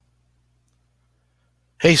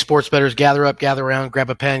Hey, sports bettors, gather up, gather around,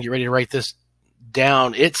 grab a pen, get ready to write this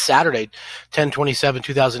down. It's Saturday,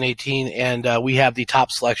 10/27/2018, and we have the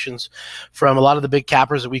top selections from a lot of the big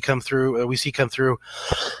cappers that we see come through.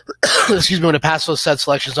 Excuse me, I'm going to pass those set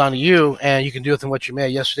selections on to you, and you can do with them what you may.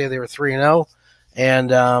 Yesterday they were 3-0. And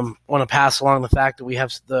want to pass along the fact that we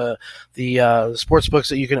have the sports books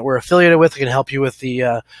that we're affiliated with that can help you with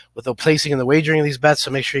the placing and the wagering of these bets.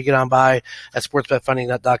 So make sure you get on by at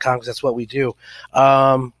sportsbetfunding.com because that's what we do.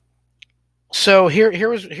 So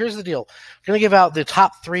here's the deal. We're going to give out the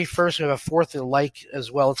top three first. We have a fourth to like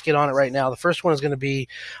as well. Let's get on it right now. The first one is going to be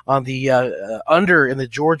on the under in the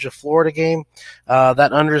Georgia-Florida game.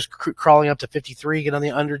 That under is crawling up to 53. Get on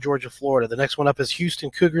the under Georgia-Florida. The next one up is Houston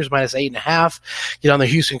Cougars minus 8.5. Get on the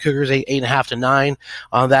Houston Cougars 8.5 to 9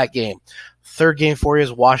 on that game. Third game for you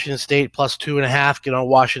is Washington State plus 2.5. Get on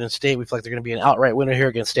Washington State. We feel like they're going to be an outright winner here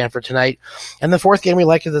against Stanford tonight. And the fourth game we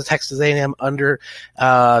like is the Texas A&M under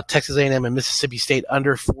Texas A&M and Mississippi State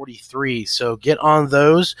under 43. So get on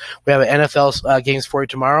those. We have NFL games for you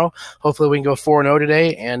tomorrow. Hopefully we can go 4-0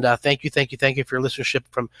 today. And thank you for your listenership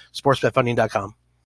from sportsbetfunding.com.